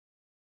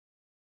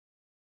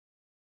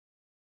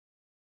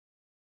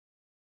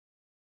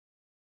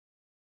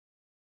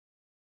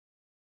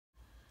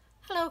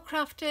Hello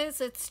crafters,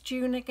 it's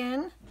June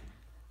again,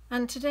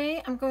 and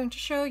today I'm going to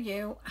show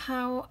you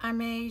how I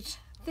made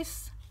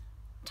this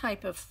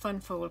type of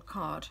fun fold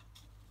card.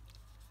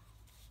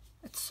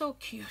 It's so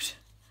cute.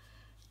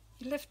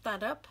 You lift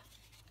that up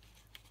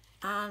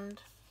and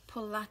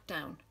pull that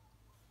down,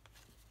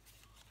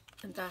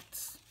 and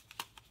that's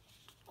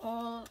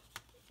all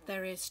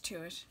there is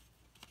to it.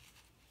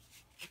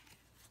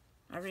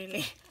 I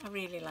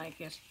really like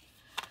it.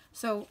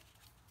 So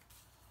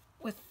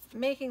with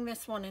making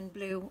this one in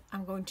blue,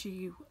 I'm going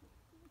to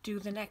do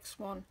the next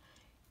one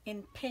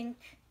in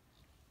pink,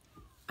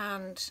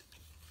 and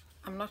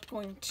I'm not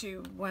going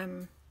to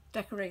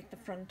decorate the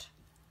front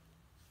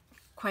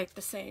quite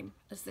the same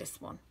as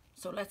this one.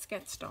 So let's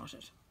get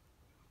started.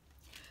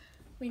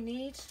 We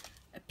need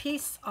a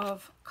piece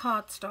of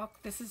cardstock.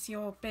 This is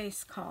your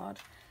base card.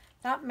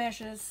 That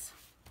measures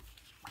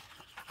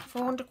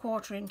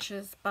 4¼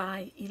 inches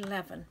by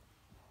 11.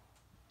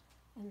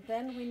 And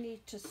then we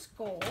need to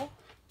score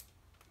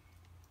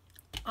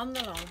on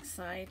the long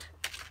side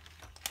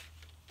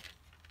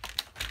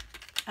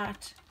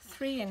at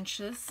 3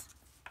 inches.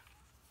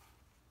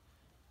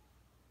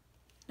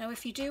 Now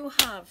if you do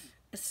have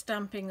a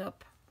Stampin'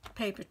 Up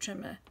paper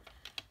trimmer,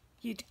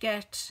 you'd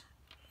get,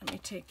 let me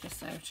take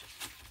this out,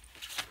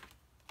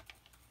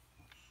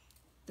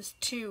 there's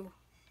two,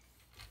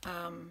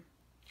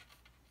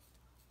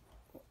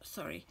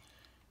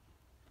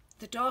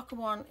 the darker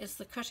one is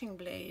the cutting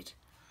blade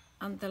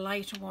and the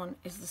lighter one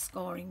is the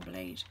scoring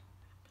blade.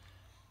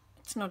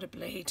 It's not a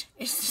blade,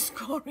 it's the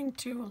scoring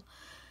tool.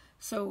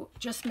 So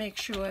just make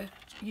sure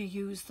you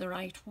use the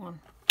right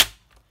one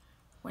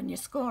when you're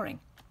scoring.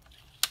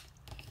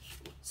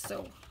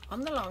 So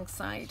on the long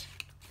side,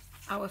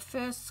 our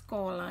first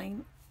score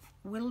line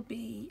will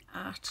be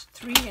at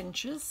 3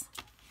 inches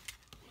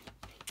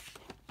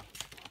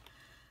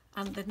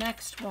and the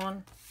next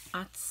one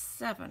at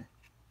 7.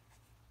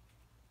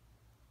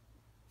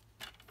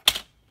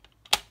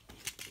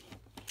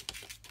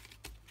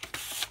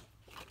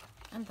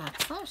 And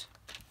that's that.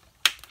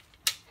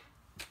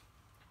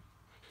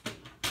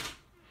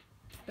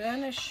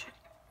 Burnish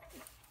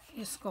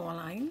your score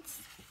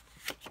lines.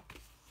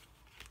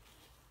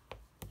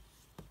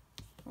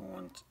 I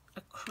want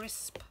a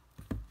crisp,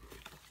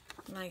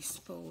 nice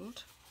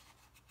fold.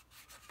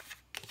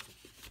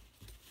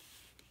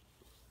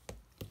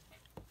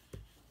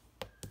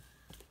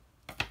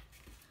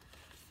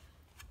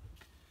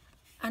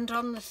 And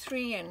on the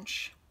 3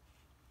 inch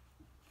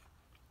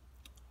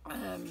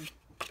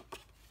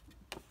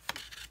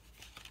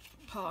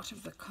part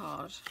of the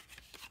card,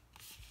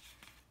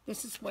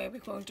 this is where we're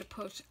going to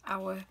put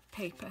our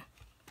paper,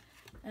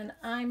 and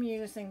I'm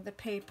using the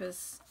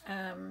papers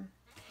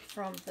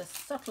from the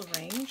Subtle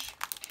range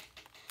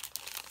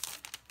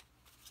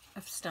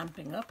of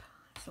Stampin' Up.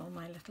 So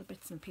my little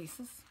bits and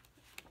pieces,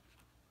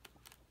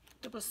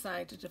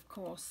 double-sided of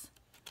course.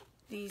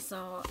 These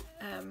are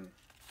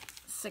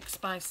 6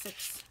 by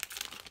 6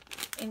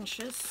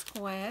 inches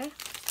square.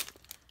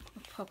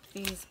 I'll pop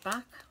these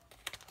back.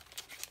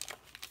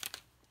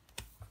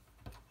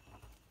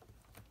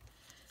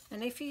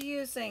 And if you're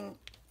using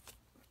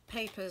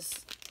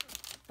papers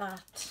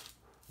that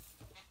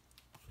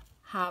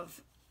have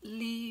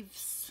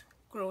leaves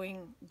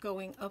going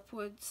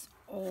upwards,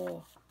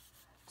 or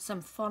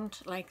some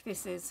font like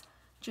this is,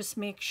 just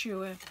make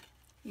sure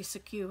you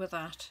secure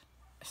that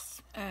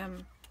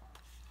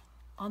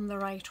on the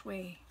right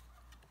way,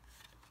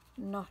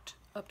 not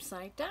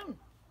upside down,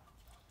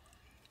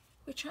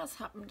 which has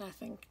happened, I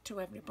think, to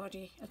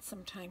everybody at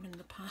some time in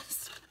the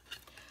past.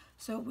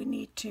 So we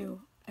need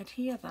to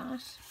adhere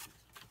that.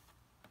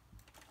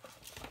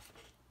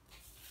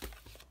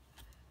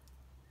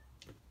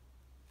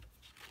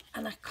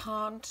 And I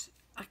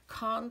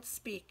can't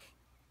speak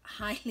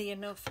highly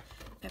enough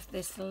of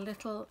this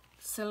little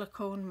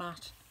silicone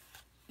mat.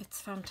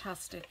 It's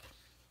fantastic.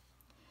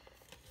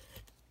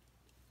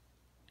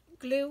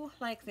 Glue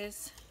like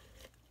this,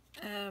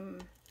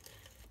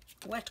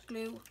 wet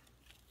glue,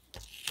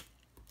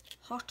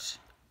 hot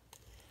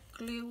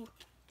glue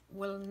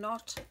will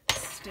not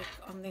stick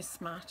on this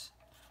mat.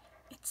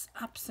 It's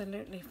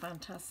absolutely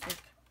fantastic.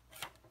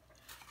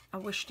 I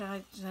wished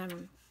I'd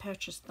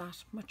purchased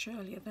that much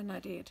earlier than I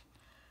did.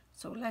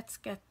 So let's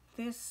get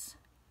this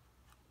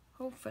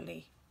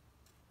hopefully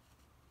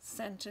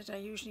centered. I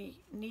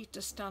usually need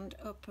to stand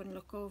up and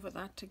look over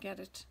that to get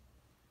it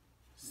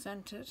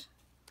centered,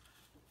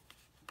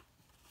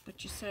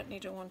 but you certainly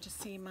don't want to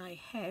see my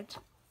head.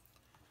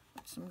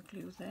 Put some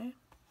glue there.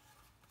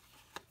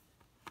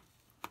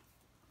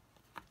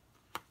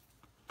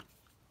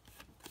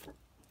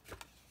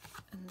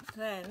 And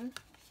then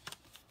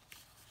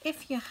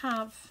if you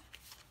have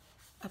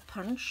a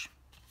punch,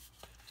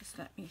 just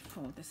let me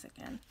fold this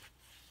again,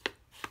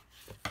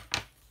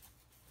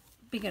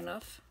 big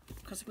enough,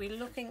 because we're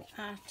looking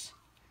at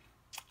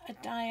a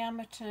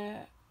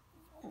diameter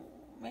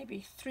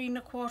maybe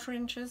 3¼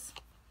 inches,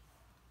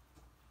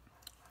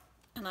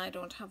 and I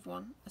don't have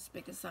one as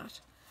big as that.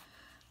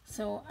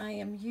 So I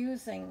am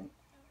using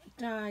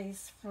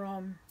dies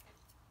from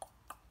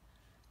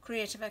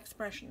Creative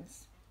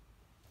Expressions.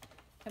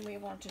 and we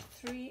want a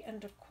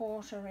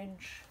 3¼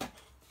 inch.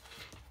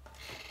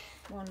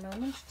 One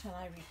moment till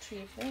I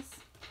retrieve this.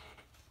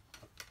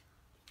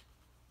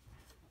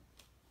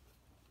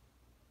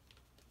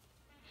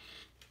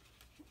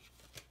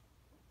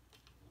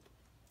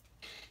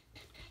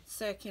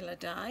 Circular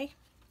die,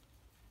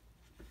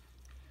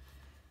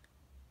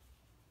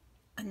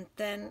 and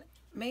then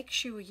make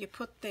sure you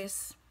put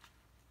this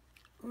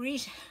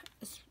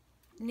as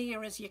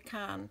near as you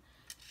can,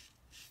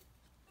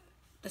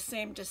 the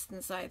same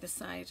distance either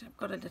side. I've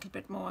got a little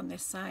bit more on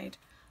this side.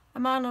 A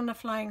man on a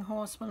flying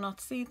horse will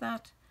not see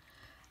that,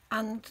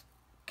 and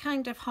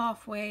kind of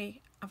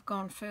halfway I've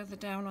gone further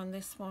down on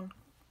this one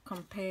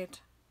compared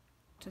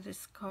to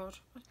this card,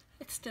 but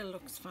it still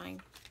looks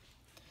fine.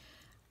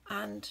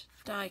 And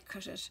die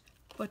cut it,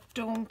 but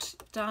don't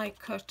die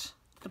cut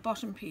the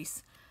bottom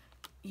piece.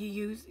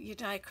 You're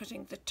die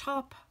cutting the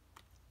top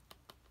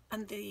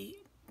and the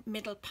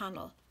middle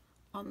panel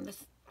on the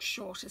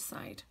shorter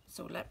side.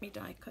 So let me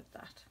die cut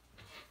that.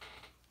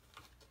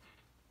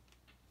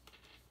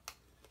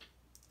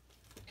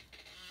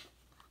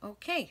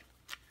 Okay,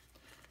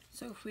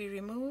 so if we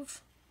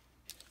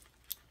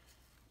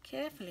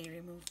carefully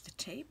remove the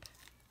tape,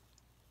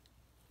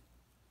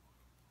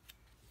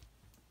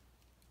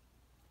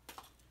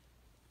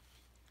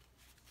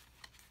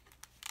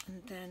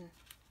 and then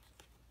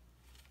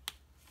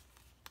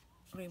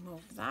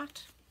remove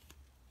that.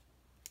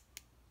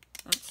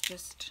 That's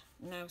just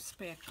now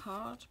spare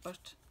card,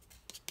 but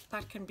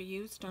that can be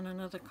used on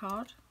another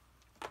card.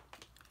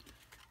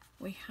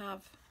 We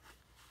have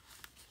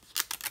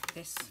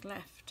this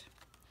left,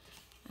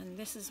 and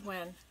this is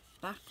when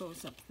that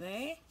goes up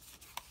there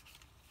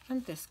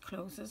and this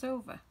closes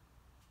over.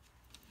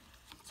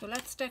 So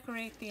let's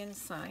decorate the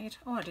inside.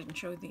 Oh, I didn't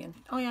show the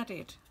oh yeah, I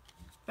did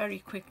very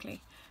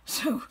quickly.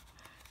 So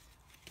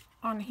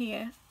on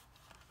here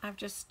I've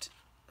just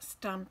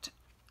stamped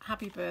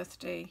happy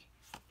birthday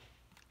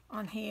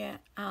on here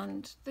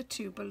and the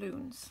 2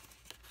 balloons.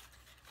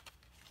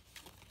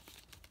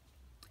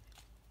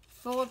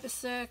 For the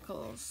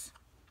circles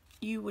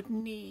you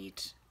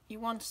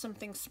want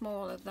something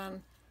smaller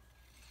than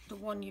the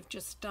one you've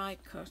just die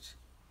cut,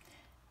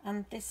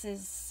 and this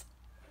is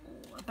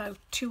about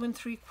 2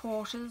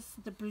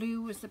 3/4. The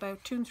blue is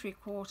about 2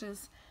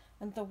 3/4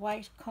 and the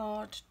white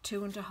card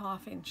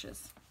 2½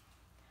 inches.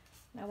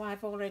 Now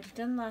I've already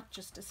done that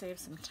just to save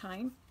some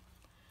time.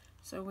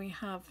 So we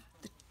have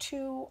the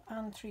 2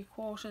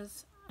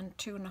 3/4 and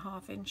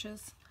 2½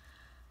 inches,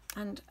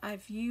 and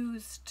I've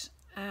used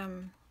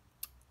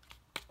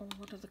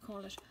what do they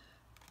call it?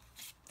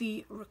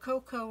 The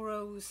Rococo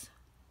Rose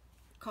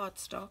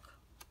cardstock,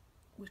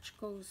 which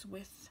goes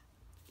with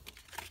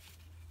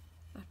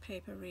that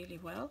paper really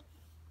well,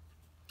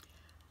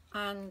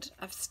 and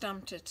I've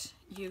stamped it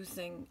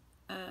using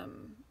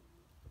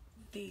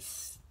the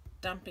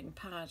stamping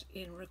pad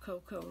in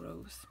Rococo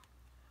Rose.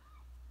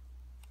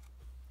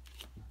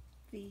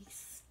 The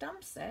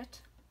stamp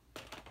set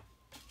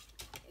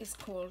is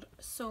called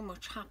So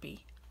Much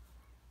Happy.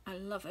 I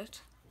love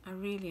it, I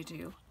really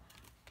do.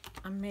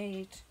 I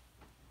made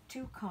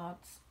 2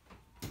 cards,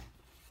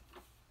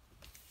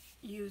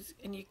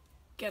 and you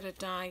get a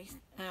die,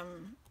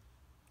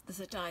 there's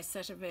a die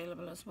set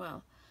available as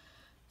well.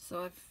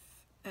 So I've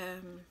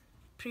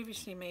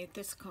previously made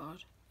this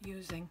card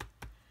using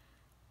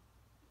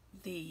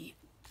the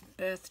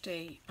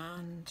birthday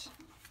and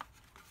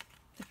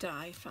the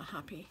die for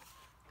happy.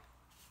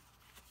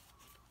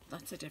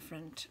 That's a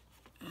different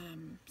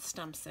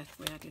stamp set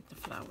where I did the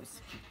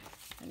flowers.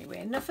 Anyway,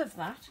 enough of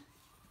that.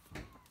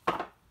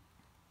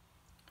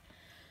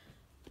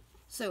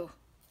 So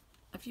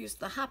I've used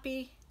the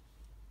happy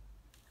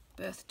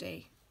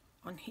birthday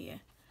on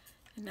here,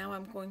 and now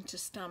I'm going to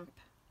stamp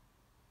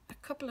a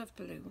couple of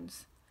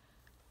balloons.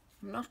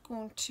 I'm not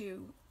going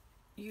to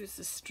use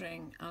the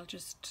string, I'll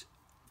just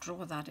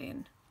draw that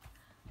in,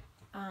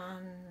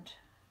 and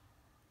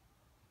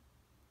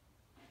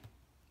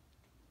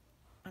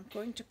I'm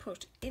going to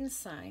put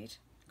inside,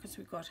 because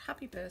we've got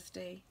happy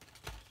birthday,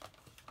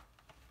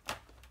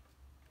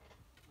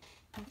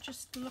 I'm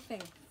just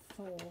looking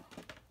for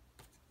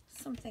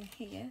something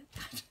here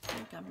that I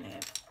think I may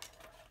have.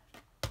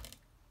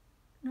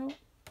 No.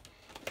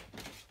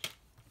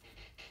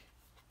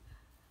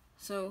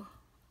 So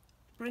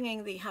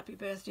bringing the happy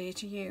birthday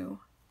to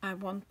you, I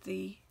want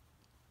the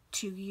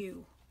to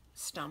you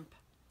stamp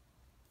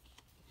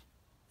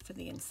for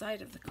the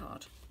inside of the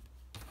card.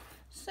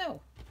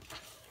 So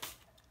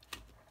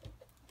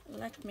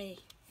let me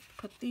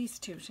put these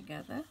 2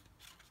 together.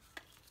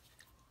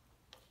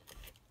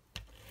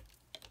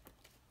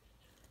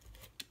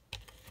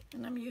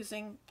 And I'm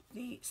using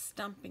the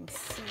stamping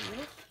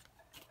seal.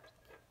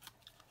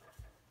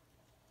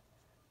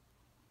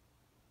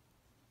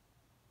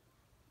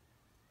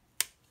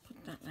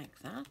 Put that like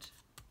that.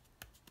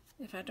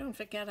 If I don't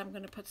forget, I'm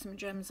going to put some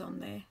gems on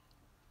there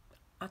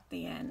at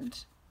the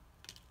end.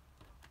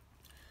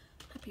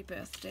 Happy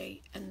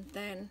birthday. And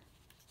then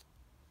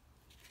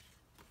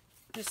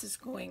this is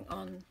going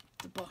on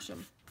the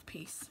bottom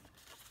piece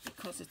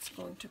because it's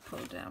going to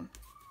pull down.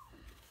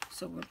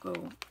 So we'll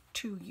go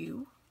to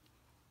you.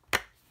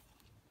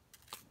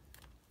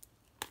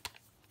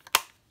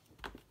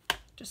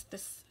 Just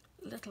this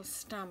little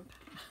stamp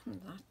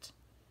and that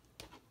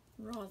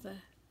rather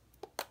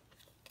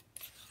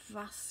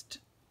vast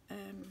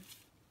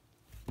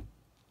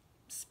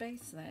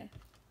space there.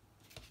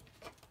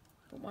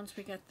 But once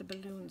we get the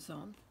balloons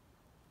on,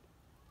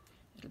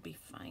 it'll be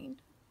fine.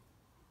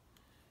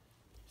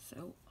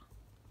 So,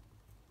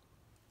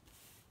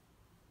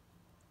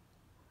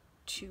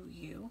 to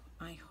you.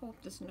 I hope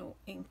there's no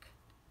ink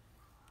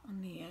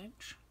on the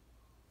edge.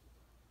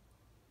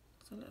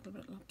 It's a little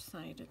bit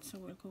lopsided, so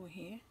we'll go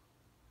here.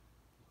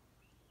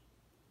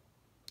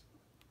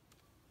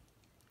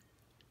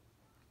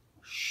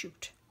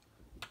 Shoot.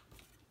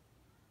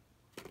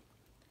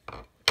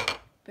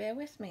 Bear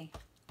with me.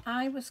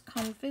 I was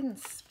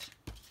convinced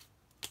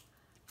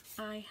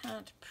I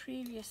had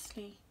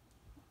previously,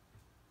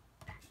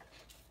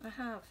 I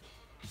have,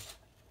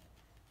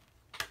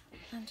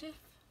 and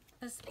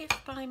as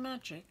if by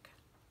magic,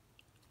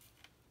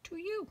 to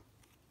you.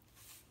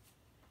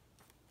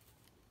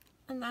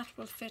 And that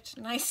will fit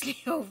nicely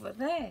over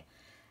there.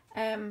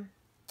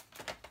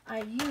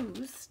 I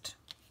used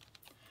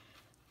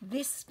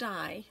this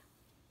die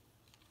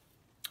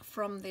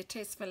from the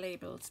Tasteful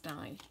Labels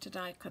die to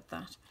die cut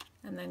that,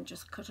 and then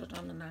just cut it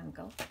on an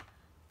angle.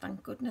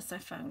 Thank goodness I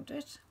found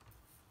it.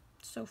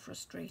 So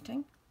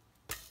frustrating.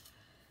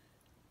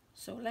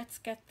 So let's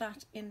get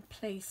that in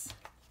place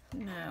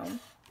now.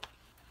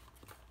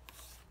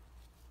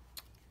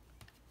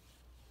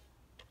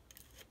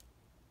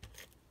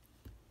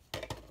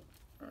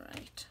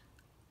 Right.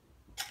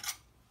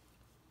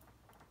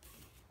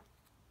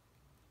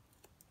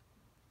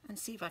 And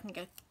see if I can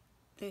get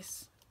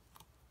this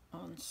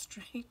on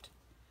straight.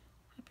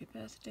 Happy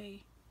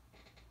birthday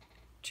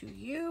to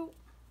you.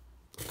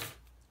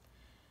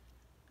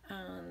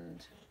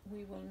 And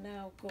we will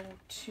now go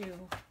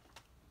to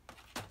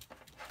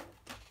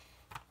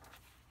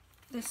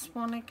this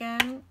one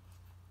again,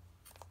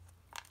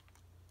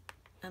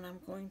 and I'm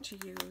going to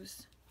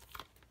use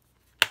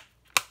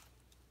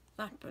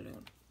that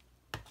balloon.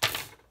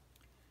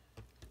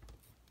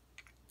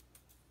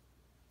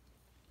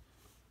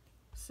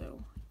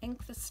 So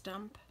ink the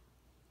stamp,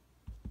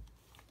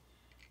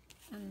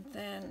 and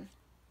then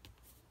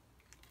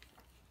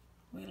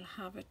we'll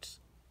have it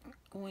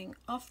going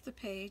off the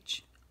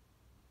page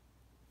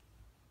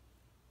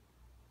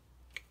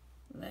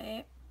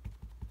there,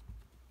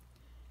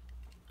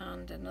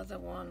 and another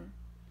one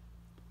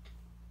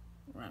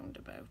round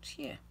about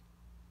here.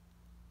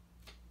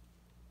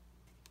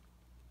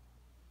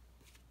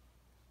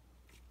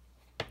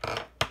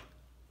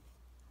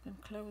 Then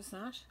close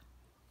that.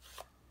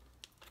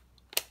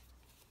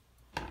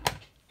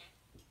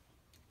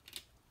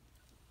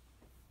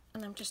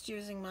 And I'm just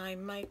using my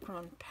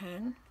Micron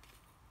pen,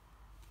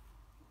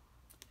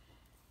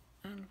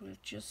 and we'll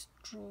just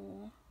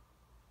draw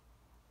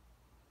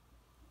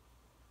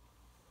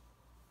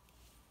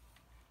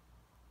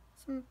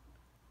some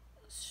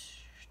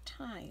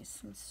ties,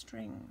 some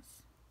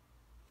strings.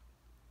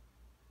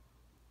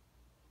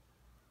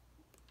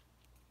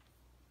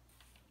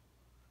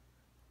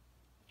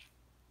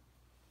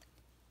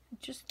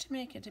 Just to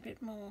make it a bit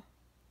more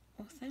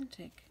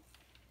authentic,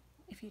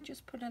 if you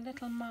just put a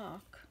little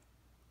mark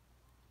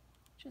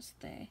just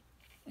there,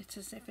 it's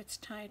as if it's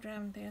tied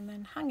round there and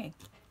then hanging.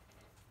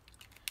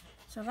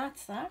 So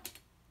that's that.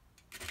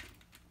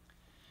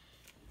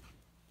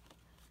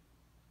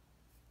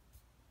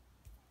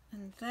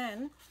 And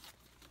then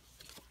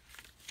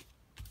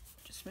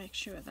just make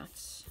sure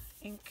that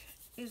ink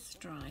is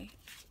dry.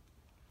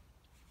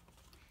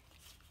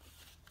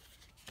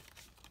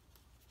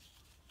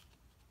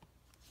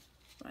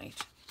 Right.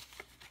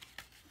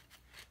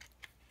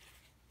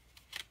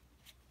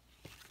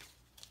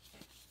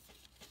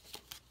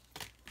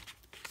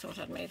 Thought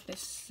I'd made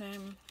this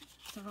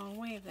the wrong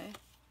way there.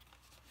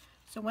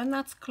 So when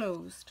that's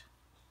closed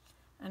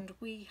and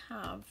we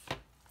have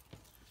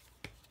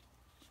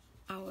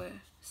our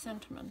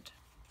sentiment,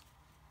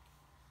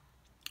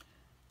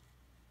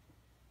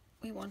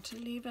 we want to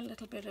leave a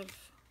little bit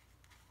of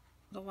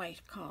the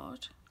white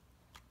card,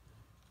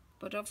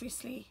 but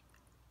obviously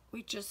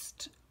we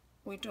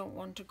don't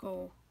want to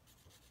go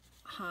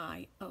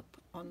high up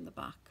on the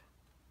back.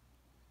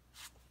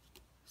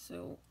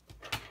 So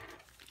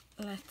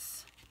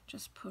let's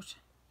just put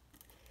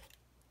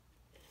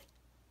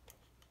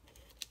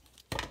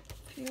a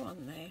few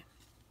on there,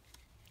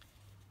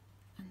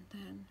 and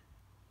then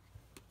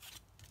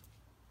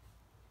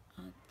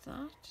add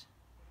that,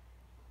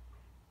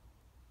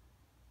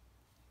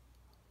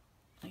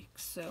 like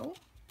so.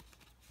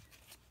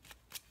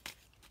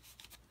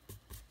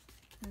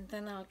 And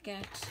then I'll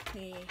get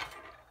the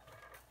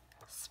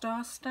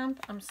star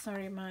stamp. I'm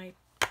sorry, my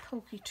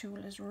pokey tool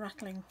is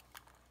rattling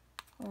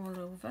all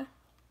over.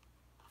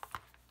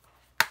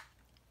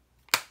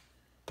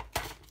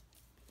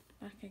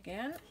 Back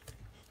again.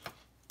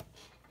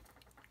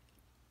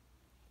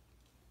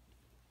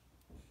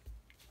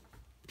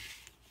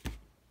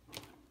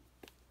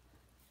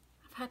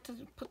 I've had to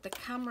put the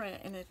camera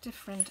in a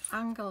different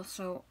angle,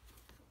 so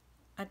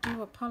I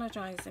do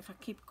apologise if I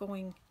keep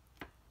going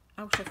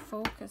out of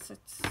focus.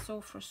 It's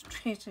so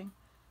frustrating.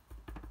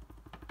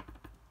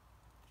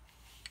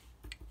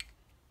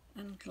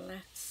 And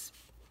let's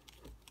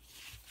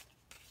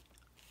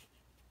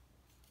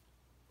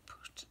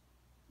put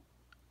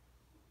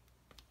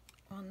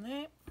one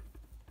there,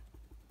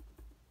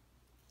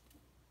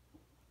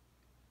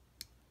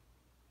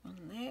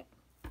 one there,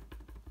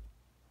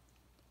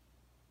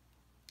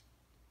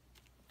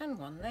 and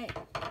one there.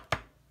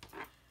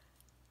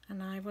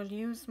 And I will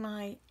use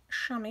my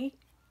chamois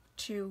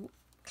to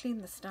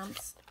clean the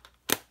stamps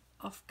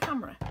off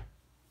camera.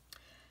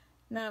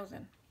 Now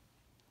then,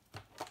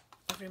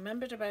 I've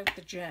remembered about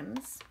the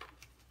gems.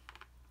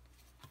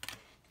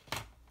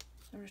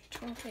 They're a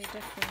totally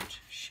different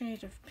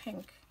shade of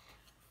pink,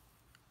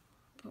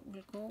 but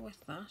we'll go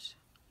with that.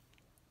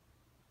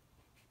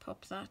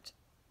 Pop that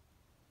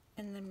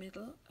in the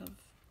middle of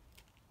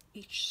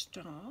each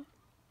star.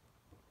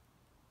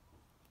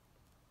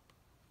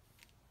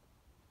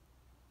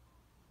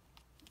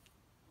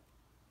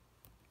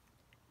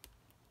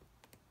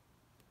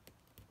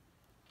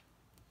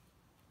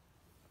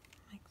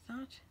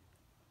 That.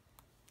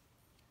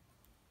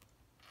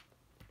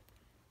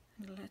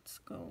 And let's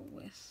go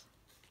with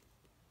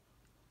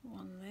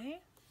one there.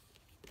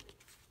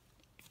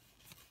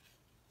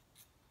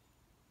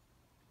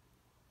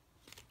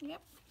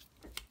 Yep.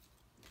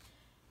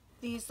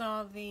 These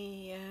are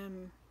the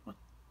what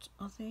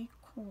are they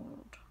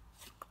called?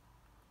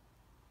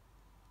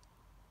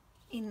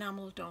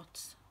 Enamel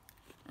dots,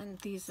 and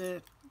these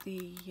are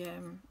the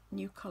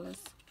new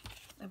colours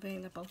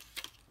available.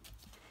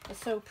 They're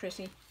so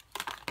pretty.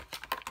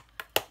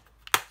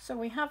 So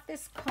we have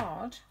this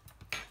card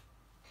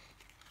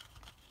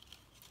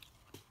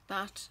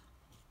that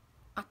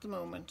at the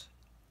moment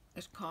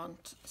it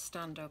can't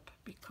stand up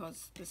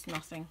because there's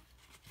nothing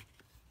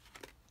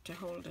to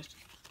hold it.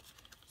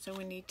 So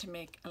we need to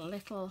make a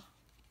little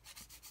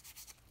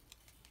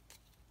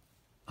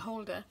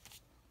holder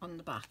on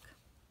the back,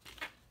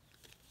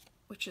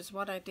 which is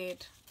what I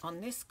did on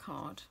this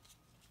card.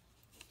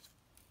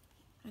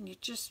 And you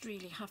just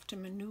really have to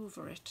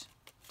maneuver it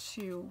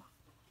to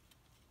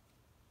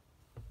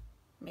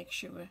make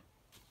sure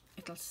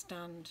it'll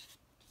stand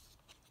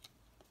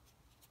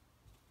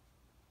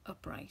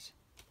upright.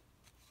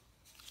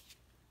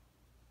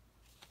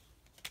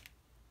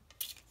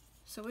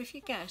 So if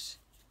you get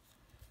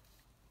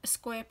a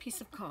square piece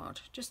of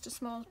card, just a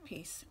small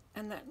piece,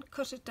 and then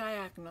cut it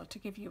diagonal to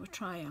give you a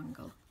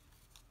triangle.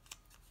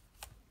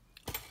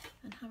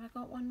 And have I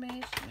got one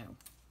made? No.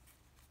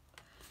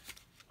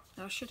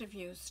 Now I should have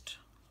used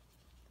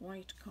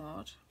white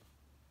card,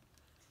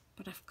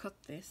 but I've cut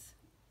this.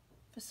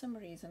 For some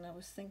reason I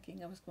was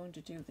thinking I was going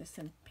to do this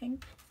in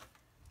pink.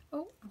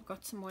 Oh, I've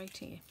got some white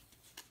here.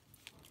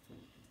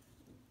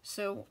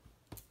 So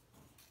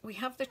we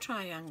have the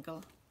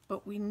triangle,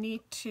 but we need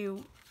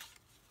to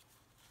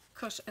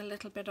cut a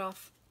little bit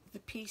off the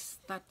piece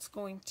that's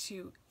going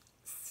to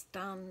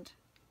stand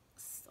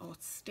or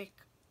stick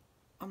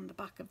on the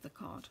back of the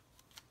card.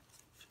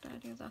 Should I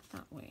do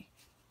that way?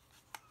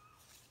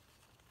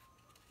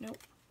 Nope.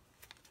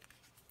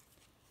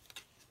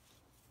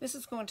 This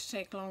is going to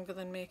take longer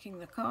than making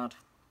the card.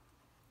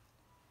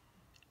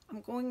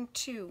 I'm going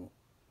to,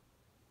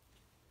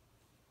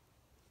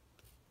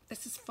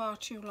 this is far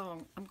too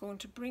long, I'm going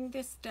to bring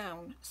this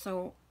down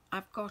so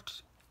I've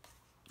got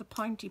the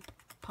pointy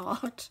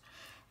part,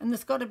 and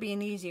there's got to be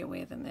an easier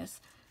way than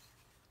this.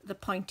 The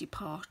pointy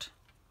part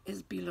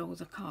is below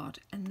the card,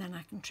 and then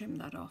I can trim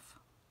that off,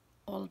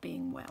 all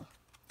being well.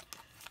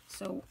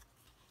 So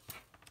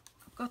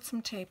I've got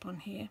some tape on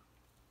here.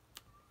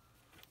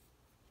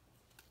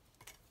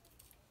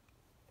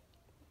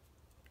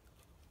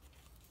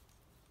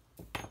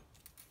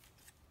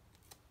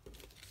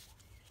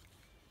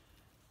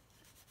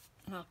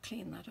 And I'll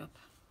clean that up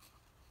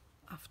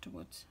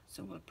afterwards.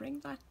 So we'll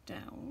bring that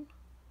down.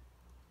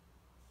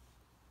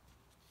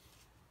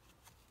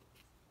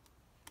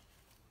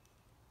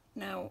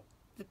 Now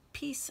the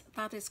piece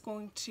that is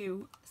going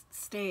to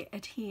stay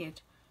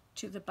adhered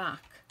to the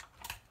back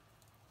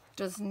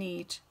does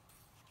need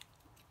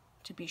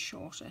to be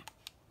shorter.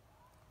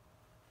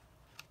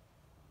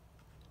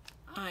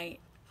 I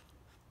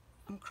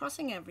am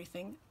crossing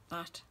everything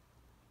that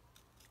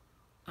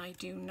I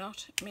do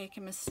not make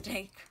a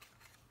mistake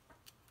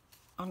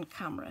on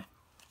camera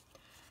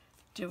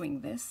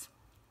doing this.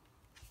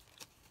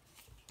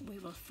 We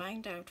will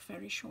find out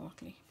very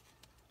shortly.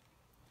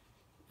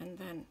 And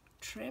then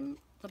trim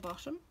the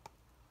bottom.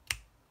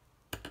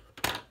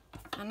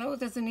 I know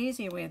there's an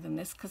easier way than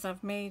this because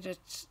I've made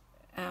it,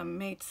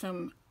 made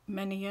some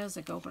many years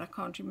ago, but I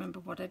can't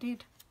remember what I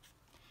did.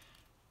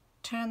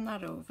 Turn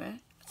that over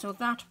so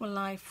that will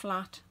lie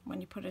flat when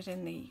you put it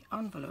in the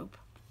envelope.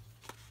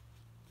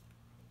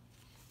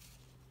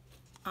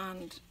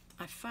 And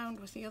I found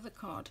with the other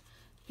card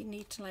you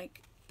need to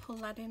like pull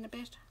that in a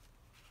bit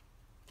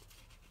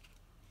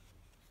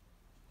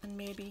and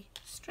maybe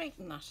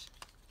straighten that.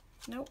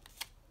 Nope.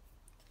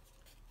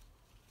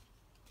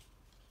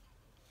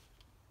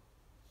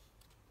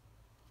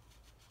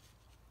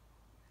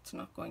 that's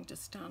not going to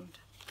stand.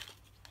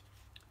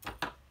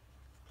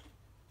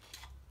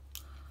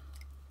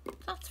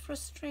 That's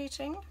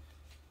frustrating.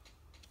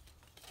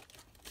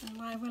 And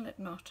why will it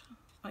not?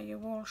 Are you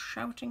all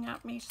shouting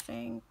at me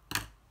saying,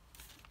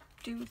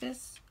 do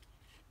this?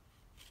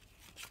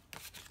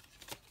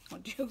 Or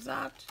do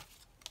that?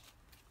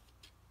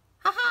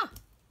 Haha!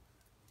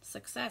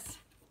 Success.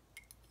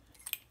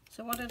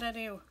 So what did I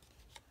do?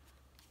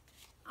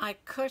 I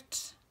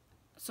cut,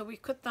 so we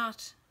cut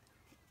that,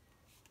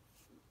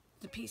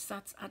 the piece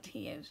that's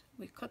adhered,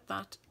 we cut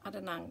that at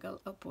an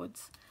angle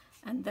upwards,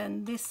 and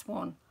then this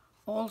one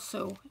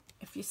also,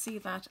 if you see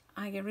that,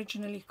 I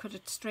originally cut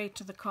it straight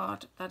to the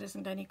card. That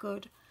isn't any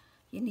good.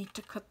 You need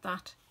to cut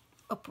that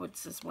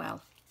upwards as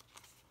well.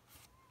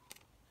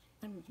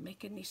 And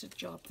make a neater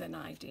job than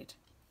I did.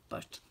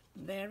 But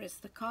there is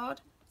the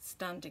card,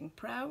 standing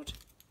proud.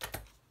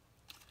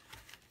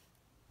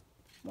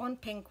 One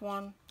pink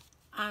one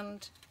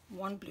and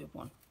one blue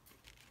one.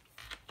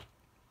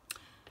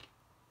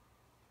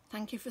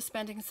 Thank you for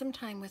spending some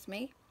time with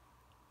me,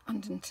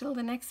 and until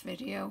the next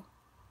video,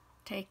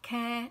 take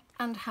care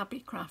and happy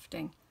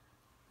crafting.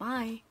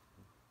 Bye.